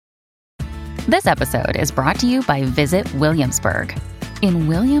This episode is brought to you by Visit Williamsburg. In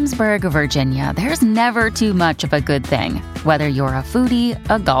Williamsburg, Virginia, there's never too much of a good thing. Whether you're a foodie,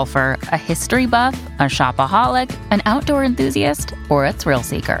 a golfer, a history buff, a shopaholic, an outdoor enthusiast, or a thrill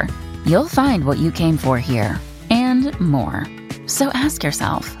seeker, you'll find what you came for here and more. So ask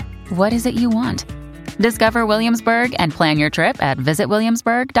yourself, what is it you want? Discover Williamsburg and plan your trip at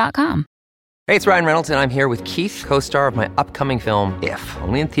visitwilliamsburg.com. Hey, it's Ryan Reynolds, and I'm here with Keith, co-star of my upcoming film, If,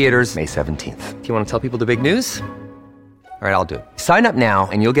 only in theaters May 17th. Do you want to tell people the big news? All right, I'll do it. Sign up now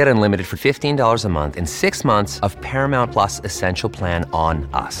and you'll get unlimited for $15 a month and 6 months of Paramount Plus Essential Plan on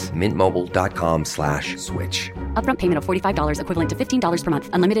us. MintMobile.com/switch. Upfront payment of $45 equivalent to $15 per month.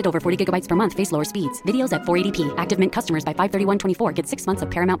 Unlimited over 40 gigabytes per month. Face lower speeds. Videos at 480p. Active Mint customers by 531.24 get 6 months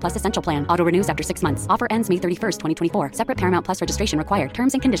of Paramount Plus Essential Plan. Auto renews after 6 months. Offer ends May 31st, 2024. Separate Paramount Plus registration required.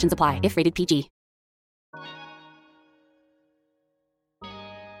 Terms and conditions apply if rated PG.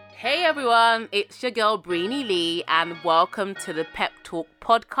 Hey everyone, it's your girl Brainy Lee and welcome to the Pep Talk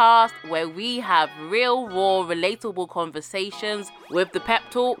podcast where we have real, raw, relatable conversations with the pep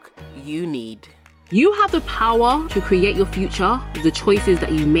talk you need. You have the power to create your future with the choices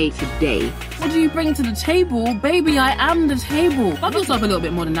that you make today. What do you bring to the table? Baby, I am the table. Love yourself a little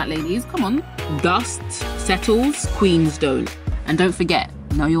bit more than that, ladies. Come on. Dust settles, queens don't. And don't forget,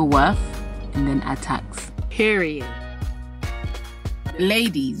 know your worth and then add tax. Period.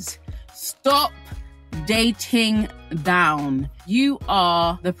 Ladies, stop dating down. You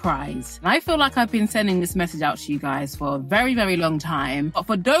are the prize. And I feel like I've been sending this message out to you guys for a very, very long time. But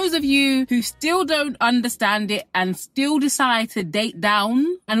for those of you who still don't understand it and still decide to date down,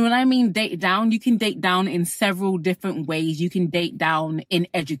 and when I mean date down, you can date down in several different ways. You can date down in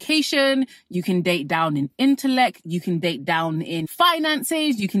education. You can date down in intellect. You can date down in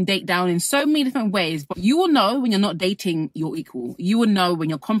finances. You can date down in so many different ways. But you will know when you're not dating your equal. You will know when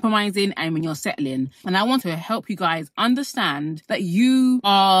you're compromising and when you're settling. And I want to help you guys understand that you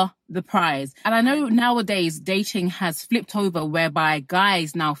are the prize. And I know nowadays dating has flipped over whereby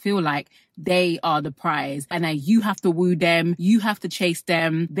guys now feel like they are the prize and that you have to woo them, you have to chase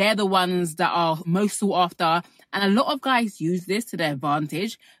them. They're the ones that are most sought after. And a lot of guys use this to their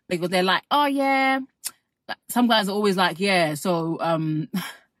advantage because they're like, oh yeah. Some guys are always like, yeah, so I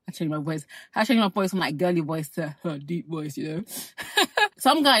changed my voice. I changed my voice from like girly voice to her deep voice, you know.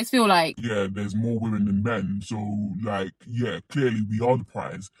 Some guys feel like, yeah, there's more women than men, so like, yeah, clearly we are the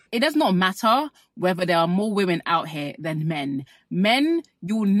prize. It does not matter whether there are more women out here than men. Men,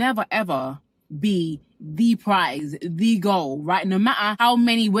 you will never ever be the prize, the goal, right? No matter how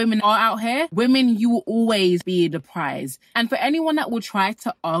many women are out here, women, you will always be the prize. And for anyone that will try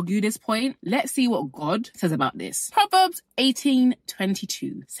to argue this point, let's see what God says about this. Proverbs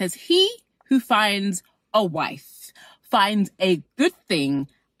 18:22 says, he who finds a wife finds a good thing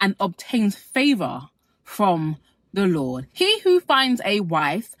and obtains favor from the Lord. He who finds a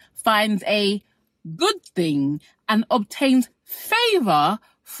wife finds a good thing and obtains favor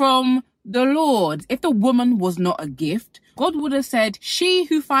from the Lord. If the woman was not a gift, God would have said, she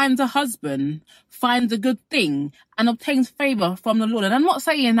who finds a husband finds a good thing and obtains favor from the Lord. And I'm not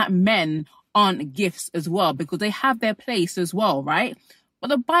saying that men aren't gifts as well, because they have their place as well, right? But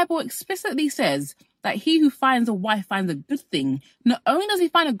the Bible explicitly says that he who finds a wife finds a good thing. Not only does he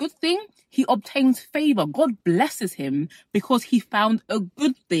find a good thing, he obtains favor. God blesses him because he found a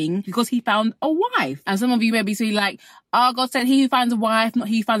good thing, because he found a wife. And some of you may be saying like, oh, God said he who finds a wife, not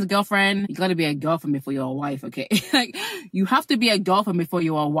he who finds a girlfriend. You gotta be a girlfriend before you're a wife, okay? Like, you have to be a girlfriend before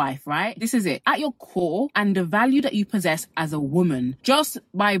you're a wife, right? This is it. At your core and the value that you possess as a woman, just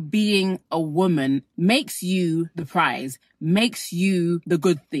by being a woman, makes you the prize, makes you the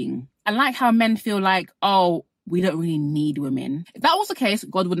good thing. And like how men feel like, oh, we don't really need women. If that was the case,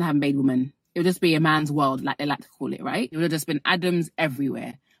 God wouldn't have made women. It would just be a man's world, like they like to call it, right? It would have just been Adams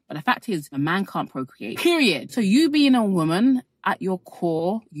everywhere. But the fact is, a man can't procreate, period. So you being a woman, at your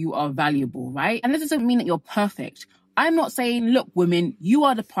core, you are valuable, right? And this doesn't mean that you're perfect. I'm not saying, look, women, you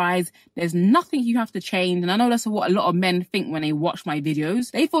are the prize. There's nothing you have to change. And I know that's what a lot of men think when they watch my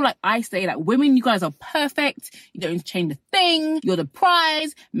videos. They feel like I say that women, you guys are perfect. You don't need to change a thing. You're the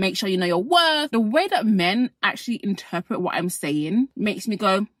prize. Make sure you know your worth. The way that men actually interpret what I'm saying makes me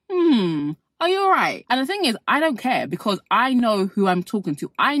go, are you alright? And the thing is, I don't care because I know who I'm talking to.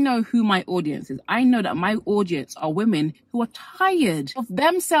 I know who my audience is. I know that my audience are women who are tired of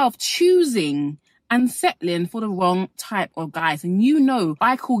themselves choosing and settling for the wrong type of guys. And you know,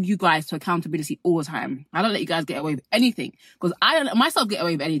 I call you guys to accountability all the time. I don't let you guys get away with anything because I don't let myself get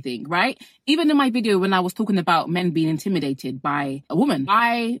away with anything, right? Even in my video when I was talking about men being intimidated by a woman,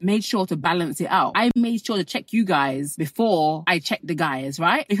 I made sure to balance it out. I made sure to check you guys before I check the guys,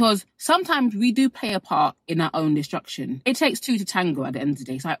 right? Because sometimes we do play a part in our own destruction. It takes two to tango at the end of the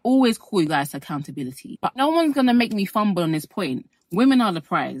day. So I always call you guys to accountability. But no one's going to make me fumble on this point. Women are the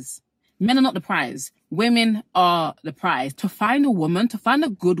prize. Men are not the prize. Women are the prize. To find a woman, to find a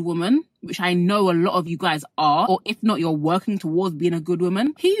good woman, which I know a lot of you guys are, or if not, you're working towards being a good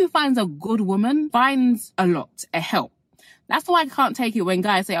woman. He who finds a good woman finds a lot, a help. That's why I can't take it when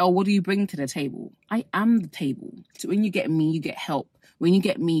guys say, oh, what do you bring to the table? I am the table. So when you get me, you get help. When you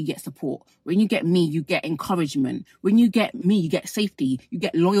get me, you get support. When you get me, you get encouragement. When you get me, you get safety. You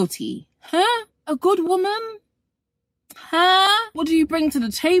get loyalty. Huh? A good woman? Huh? What do you bring to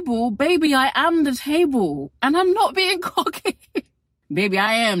the table? Baby, I am the table. And I'm not being cocky. Baby,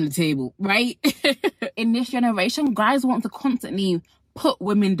 I am the table, right? In this generation, guys want to constantly put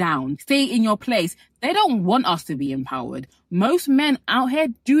women down. Stay in your place. They don't want us to be empowered. Most men out here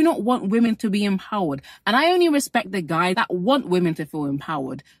do not want women to be empowered. And I only respect the guys that want women to feel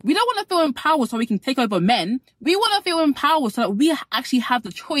empowered. We don't want to feel empowered so we can take over men. We want to feel empowered so that we actually have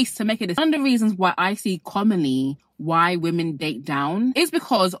the choice to make a decision. One of the reasons why I see commonly why women date down is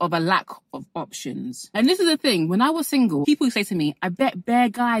because of a lack of options. And this is the thing, when I was single, people would say to me, I bet bare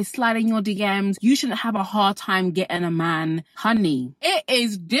guys slide in your DMs. You shouldn't have a hard time getting a man. Honey, it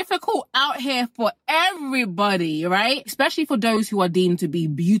is difficult out here for everybody, right? Especially for those who are deemed to be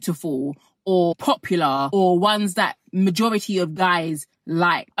beautiful or popular or ones that majority of guys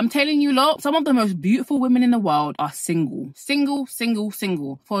like. I'm telling you, lot, some of the most beautiful women in the world are single. Single.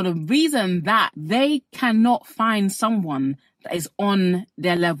 For the reason that they cannot find someone that is on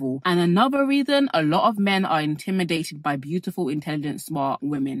their level. And another reason, a lot of men are intimidated by beautiful, intelligent, smart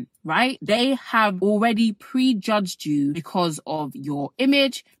women, right? They have already prejudged you because of your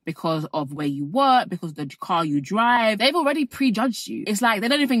image, because of where you work, because of the car you drive. They've already prejudged you. It's like they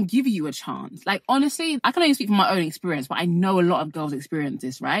don't even give you a chance. Like, honestly, I can only speak from my own experience, but I know a lot of girls experience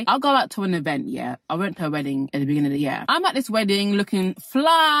this, right? I'll go out to an event, yeah. I went to a wedding at the beginning of the year. I'm at this wedding looking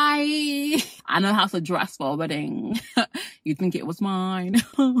fly. I know how to dress for a wedding. You'd think it was mine.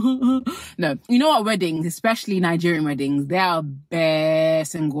 No, you know what, weddings, especially Nigerian weddings, there are bare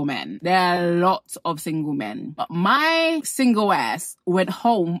single men. There are lots of single men. But my single ass went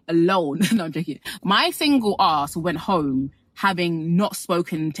home alone. No, I'm joking. My single ass went home having not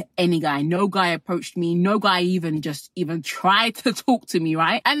spoken to any guy. No guy approached me. No guy even tried to talk to me,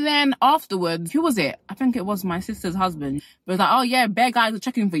 right? And then afterwards, who was it? I think it was my sister's husband. But it was like, oh yeah, bare guys are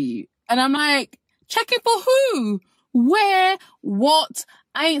checking for you. And I'm like, checking for who? Where? What?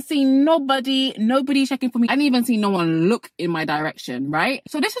 I ain't seen nobody checking for me. I didn't even see no one look in my direction, right?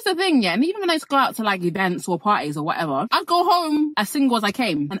 So this is the thing, yeah. And even when I used to go out to like events or parties or whatever, I'd go home as single as I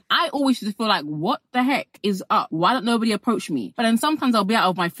came. And I always used to feel like, what the heck is up? Why don't nobody approach me? But then sometimes I'll be out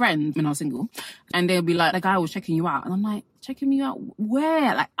with my friends when I was single and they'll be like, the guy was checking you out. And I'm like, checking me out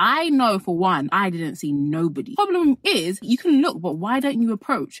where? Like, I know for one, I didn't see nobody. Problem is, you can look, but why don't you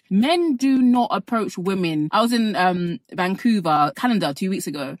approach? Men do not approach women. I was in Vancouver, Canada 2 weeks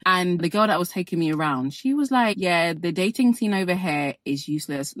ago, and the girl that was taking me around, she was like, yeah, the dating scene over here is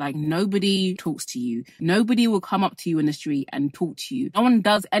useless. Like, nobody talks to you. Nobody will come up to you in the street and talk to you. No one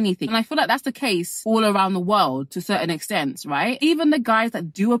does anything. And I feel like that's the case all around the world to certain extents, right? Even the guys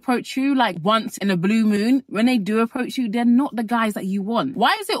that do approach you, like once in a blue moon, when they do approach you, they're not the guys that you want.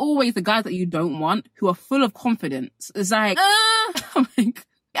 Why is it always the guys that you don't want who are full of confidence? It's like,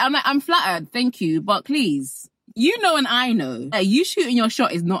 I'm flattered, thank you, but please, you know and I know that you shooting your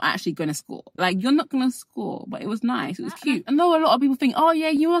shot is not actually going to score. Like, you're not going to score, but it was nice, it was cute. I know a lot of people think, oh yeah,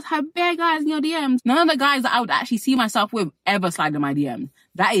 you must have bare guys in your DMs. None of the guys that I would actually see myself with ever slide in my DMs.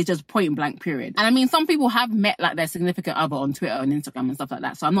 That is just point blank, period. And I mean, some people have met like their significant other on Twitter and Instagram and stuff like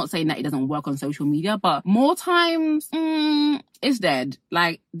that. So I'm not saying that it doesn't work on social media, but more times, it's dead.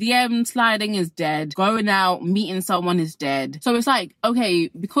 Like, DM sliding is dead. Going out, meeting someone is dead. So it's like, okay,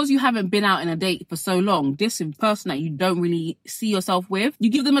 because you haven't been out in a date for so long, this person that you don't really see yourself with, you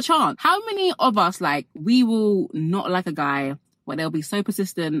give them a chance. How many of us, like, we will not like a guy, but they'll be so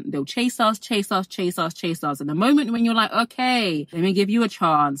persistent, they'll chase us. And the moment when you're like, okay, let me give you a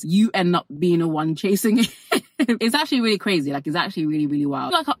chance, you end up being the one chasing it. It's actually really crazy. Like, it's actually really, really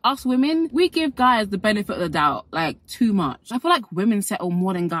wild. Like, us women, we give guys the benefit of the doubt, like, too much. I feel like women settle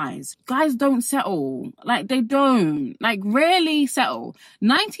more than guys. Guys don't settle. Like, they don't. Like, rarely settle.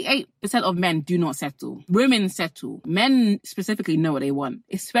 98% of men do not settle. Women settle. Men specifically know what they want,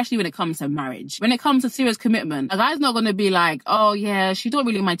 especially when it comes to marriage. When it comes to serious commitment, a guy's not going to be like, oh yeah, she's not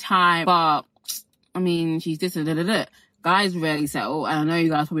really my type, but I mean, she's this and da. Guys rarely settle, and I know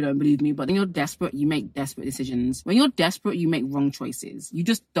you guys probably don't believe me, but when you're desperate, you make desperate decisions. When you're desperate, you make wrong choices. You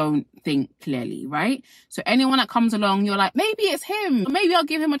just don't think clearly, right? So anyone that comes along, you're like, maybe it's him, or maybe I'll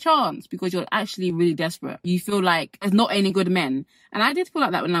give him a chance, because you're actually really desperate. You feel like there's not any good men. And I did feel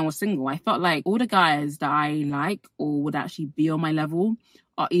like that when I was single. I felt like all the guys that I like or would actually be on my level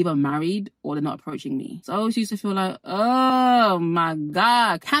are either married or they're not approaching me. So I always used to feel like, oh my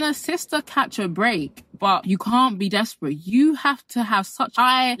God, can a sister catch a break? But you can't be desperate. You have to have such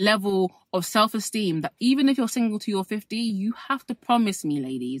high level of self-esteem that even if you're single to your 50, you have to promise me,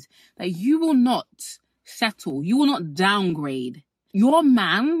 ladies, that you will not settle. You will not downgrade. Your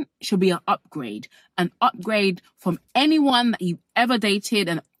man should be an upgrade from anyone that you've ever dated,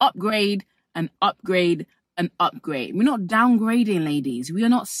 an upgrade. We're not downgrading, ladies. We are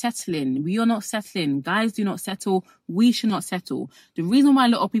not settling. Guys do not settle. We should not settle. The reason why a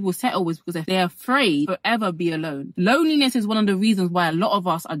lot of people settle is because they're afraid to forever be alone. Loneliness is one of the reasons why a lot of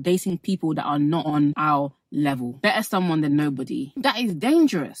us are dating people that are not on our level. Better someone than nobody. That is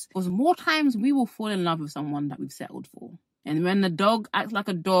dangerous, because more times we will fall in love with someone that we've settled for. And when the dog acts like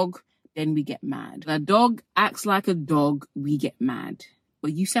a dog, then we get mad. When a dog acts like a dog, we get mad.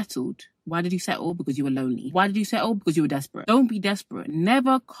 But you settled. Why did you settle? Because you were lonely. Why did you settle? Because you were desperate. Don't be desperate.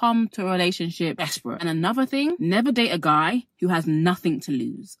 Never come to a relationship desperate. And another thing, never date a guy who has nothing to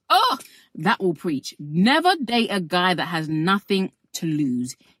lose. Oh, that will preach. Never date a guy that has nothing to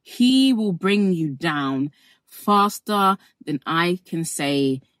lose. He will bring you down faster than I can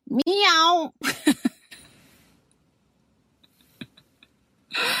say meow.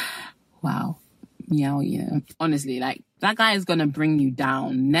 Wow. Meow, yeah. Honestly, like, that guy is going to bring you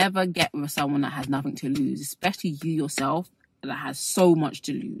down. Never get with someone that has nothing to lose, especially you yourself that has so much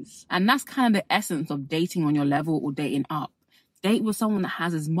to lose. And that's kind of the essence of dating on your level or dating up. Date with someone that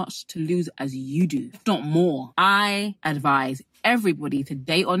has as much to lose as you do, if not more. I advise everybody to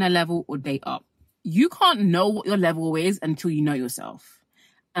date on their level or date up. You can't know what your level is until you know yourself.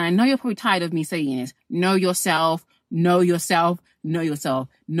 And I know you're probably tired of me saying this. Know yourself. Know yourself. Know yourself.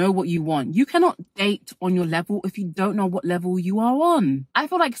 Know what you want. You cannot date on your level if you don't know what level you are on. I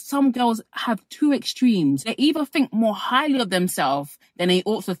feel like some girls have two extremes. They either think more highly of themselves than they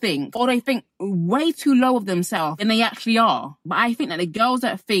also think, or they think way too low of themselves than they actually are. But I think that the girls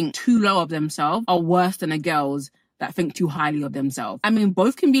that think too low of themselves are worse than the girls that think too highly of themselves. I mean,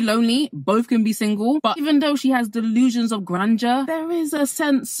 both can be lonely, both can be single, but even though she has delusions of grandeur, there is a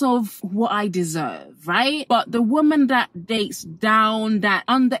sense of what I deserve, right? But the woman that dates down, that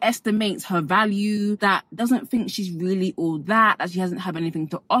underestimates her value, that doesn't think she's really all that she doesn't have anything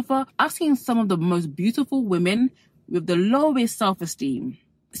to offer. I've seen some of the most beautiful women with the lowest self-esteem.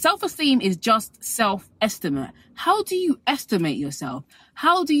 Self-esteem is just self-estimate. How do you estimate yourself?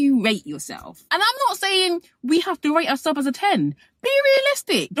 How do you rate yourself? And I'm not saying we have to rate ourselves as a 10. Be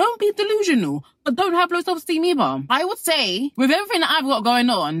realistic. Don't be delusional, but don't have low self-esteem either. I would say, with everything that I've got going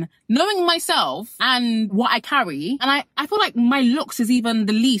on, knowing myself and what I carry, and I feel like my looks is even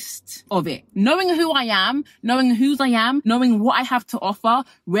the least of it. Knowing who I am, knowing whose I am, knowing what I have to offer,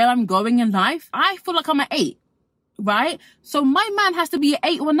 where I'm going in life, I feel like I'm an 8. Right? So my man has to be an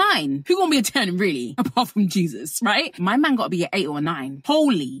 8 or a 9. Who gonna be a 10, really? Apart from Jesus, right? My man gotta be an 8 or a 9.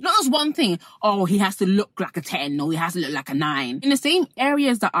 Holy. Not just one thing. Oh, he has to look like a 10 or he has to look like a 9. In the same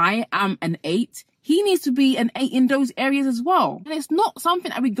areas that I am an 8, he needs to be an 8 in those areas as well. And it's not something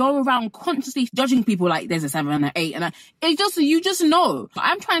that we go around consciously judging people like there's a 7 and an 8. And it's just, you just know. But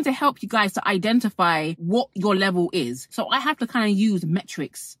I'm trying to help you guys to identify what your level is. So I have to kind of use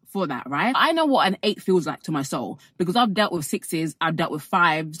metrics for that, right? I know what an 8 feels like to my soul because I've dealt with 6s, I've dealt with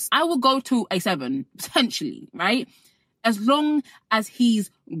 5s. I will go to a 7, potentially, right? As long as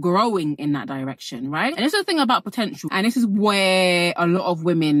he's growing in that direction, right? And this is the thing about potential. And this is where a lot of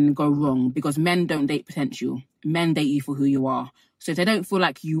women go wrong because men don't date potential. Men date you for who you are. So if they don't feel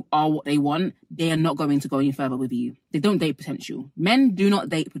like you are what they want, they are not going to go any further with you. They don't date potential. Men do not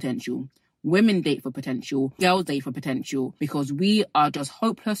date potential. Women date for potential. Girls date for potential because we are just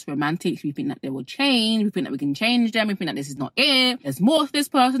hopeless romantics. We think that they will change. We think that we can change them. We think that this is not it. There's more to this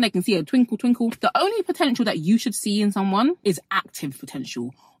person. They can see a twinkle, twinkle. The only potential that you should see in someone is active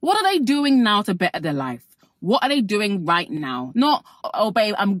potential. What are they doing now to better their life? What are they doing right now? Not, oh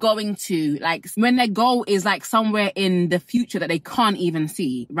babe, I'm going to, like, when their goal is like somewhere in the future that they can't even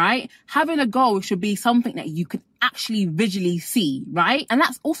see, right? Having a goal should be something that you can actually visually see, right? And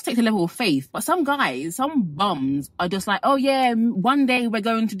that's also takes a level of faith. But some guys, some bums are just like, oh yeah, one day we're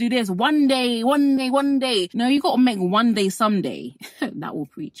going to do this. One day. No, you got to make one day someday. That will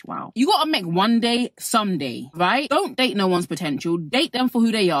preach. Wow. You got to make one day someday, right? Don't date no one's potential. Date them for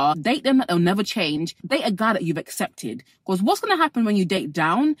who they are. Date them that they'll never change. Date a guy that you've accepted. Because what's going to happen when you date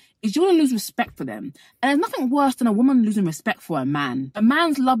down is you're going to lose respect for them. And there's nothing worse than a woman losing respect for a man. A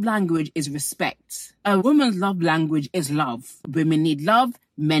man's love language is respect. A woman's love language is love. Women need love,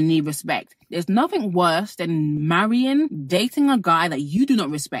 men need respect. There's nothing worse than dating a guy that you do not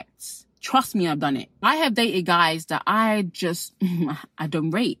respect. Trust me, I've done it. I have dated guys that I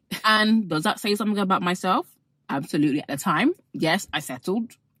don't rate. And does that say something about myself? Absolutely. At the time, yes, I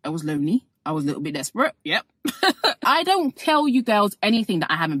settled. I was lonely. I was a little bit desperate. Yep. I don't tell you girls anything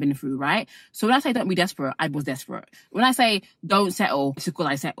that I haven't been through, right? So when I say don't be desperate, I was desperate. When I say don't settle, it's because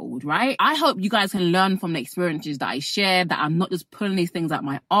I settled, right? I hope you guys can learn from the experiences that I shared, that I'm not just pulling these things out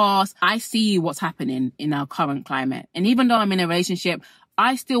my arse. I see what's happening in our current climate. And even though I'm in a relationship,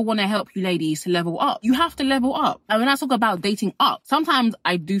 I still want to help you ladies to level up. You have to level up. And when I talk about dating up, sometimes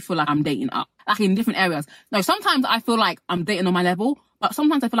I do feel like I'm dating up, like in different areas. No, sometimes I feel like I'm dating on my level, but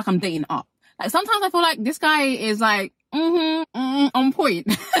sometimes I feel like I'm dating up. Like sometimes I feel like this guy is like, on point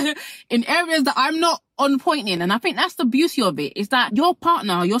in areas that I'm not on point in. And I think that's the beauty of it, is that your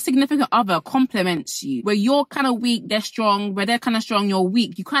partner, your significant other complements you. Where you're kind of weak, they're strong. Where they're kind of strong, you're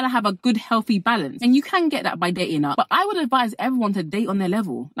weak. You kind of have a good, healthy balance. And you can get that by dating up. But I would advise everyone to date on their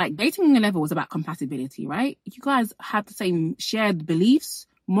level. Like dating on their level is about compatibility, right? You guys have the same shared beliefs,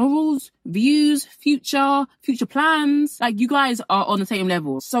 morals, views, future plans. Like you guys are on the same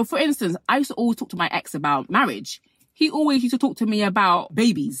level. So for instance, I used to always talk to my ex about marriage. He always used to talk to me about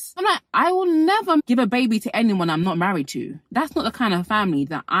babies. I'm like, I will never give a baby to anyone I'm not married to. That's not the kind of family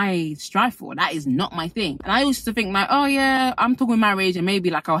that I strive for. That is not my thing. And I used to think like, oh yeah, I'm talking marriage and maybe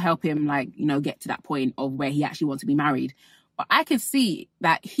like I'll help him like, you know, get to that point of where he actually wants to be married. But I could see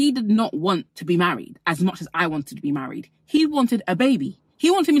that he did not want to be married as much as I wanted to be married. He wanted a baby. He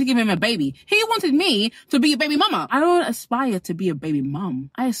wanted me to give him a baby. He wanted me to be a baby mama. I don't aspire to be a baby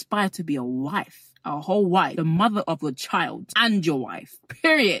mom. I aspire to be a wife, a whole wife, the mother of your child and your wife,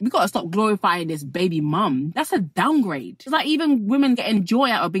 period. We gotta stop glorifying this baby mom. That's a downgrade. It's like even women getting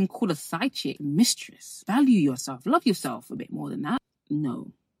joy out of being called a side chick, mistress. Value yourself. Love yourself a bit more than that. No.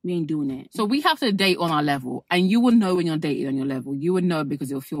 We ain't doing it. So we have to date on our level, and you will know when you're dating on your level. You would know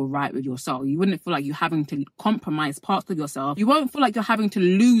because it'll feel right with yourself. You wouldn't feel like you're having to compromise parts of yourself. You won't feel like you're having to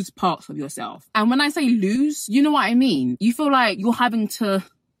lose parts of yourself. And when I say lose, you know what I mean? You feel like you're having to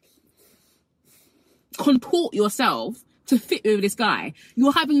contort yourself to fit with this guy.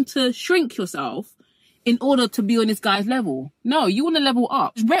 You're having to shrink yourself in order to be on this guy's level. No, you want to level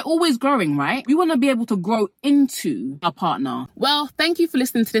up. We're always growing, right? We want to be able to grow into our partner. Well, thank you for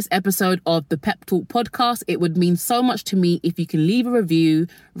listening to this episode of the Pep Talk podcast. It would mean so much to me if you can leave a review,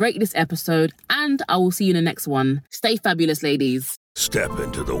 rate this episode, and I will see you in the next one. Stay fabulous, ladies. Step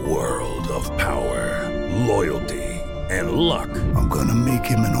into the world of power, loyalty, and luck. I'm gonna make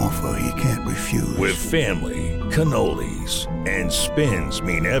him an offer he can't refuse. With family, cannolis, and spins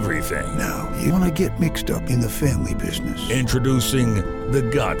mean everything. Now, you wanna get mixed up in the family business. Introducing The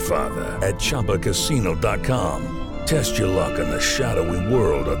Godfather at ChumbaCasino.com. Test your luck in the shadowy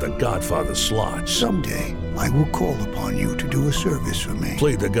world of The Godfather slot. Someday, I will call upon you to do a service for me.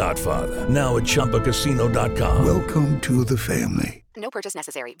 Play The Godfather, now at ChumbaCasino.com. Welcome to the family. No purchase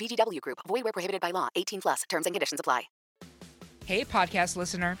necessary. VGW Group. Void where prohibited by law. 18+. Terms and conditions apply. Hey, podcast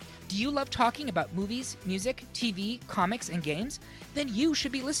listener. Do you love talking about movies, music, TV, comics, and games? Then you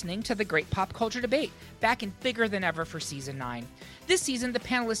should be listening to The Great Pop Culture Debate, back and bigger than ever for Season 9. This season, the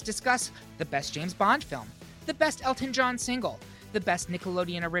panelists discuss the best James Bond film, the best Elton John single, the best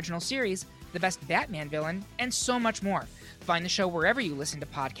Nickelodeon original series, the best Batman villain, and so much more. Find the show wherever you listen to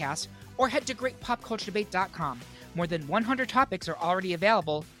podcasts, or head to greatpopculturedebate.com. More than 100 topics are already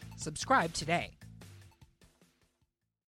available. Subscribe today.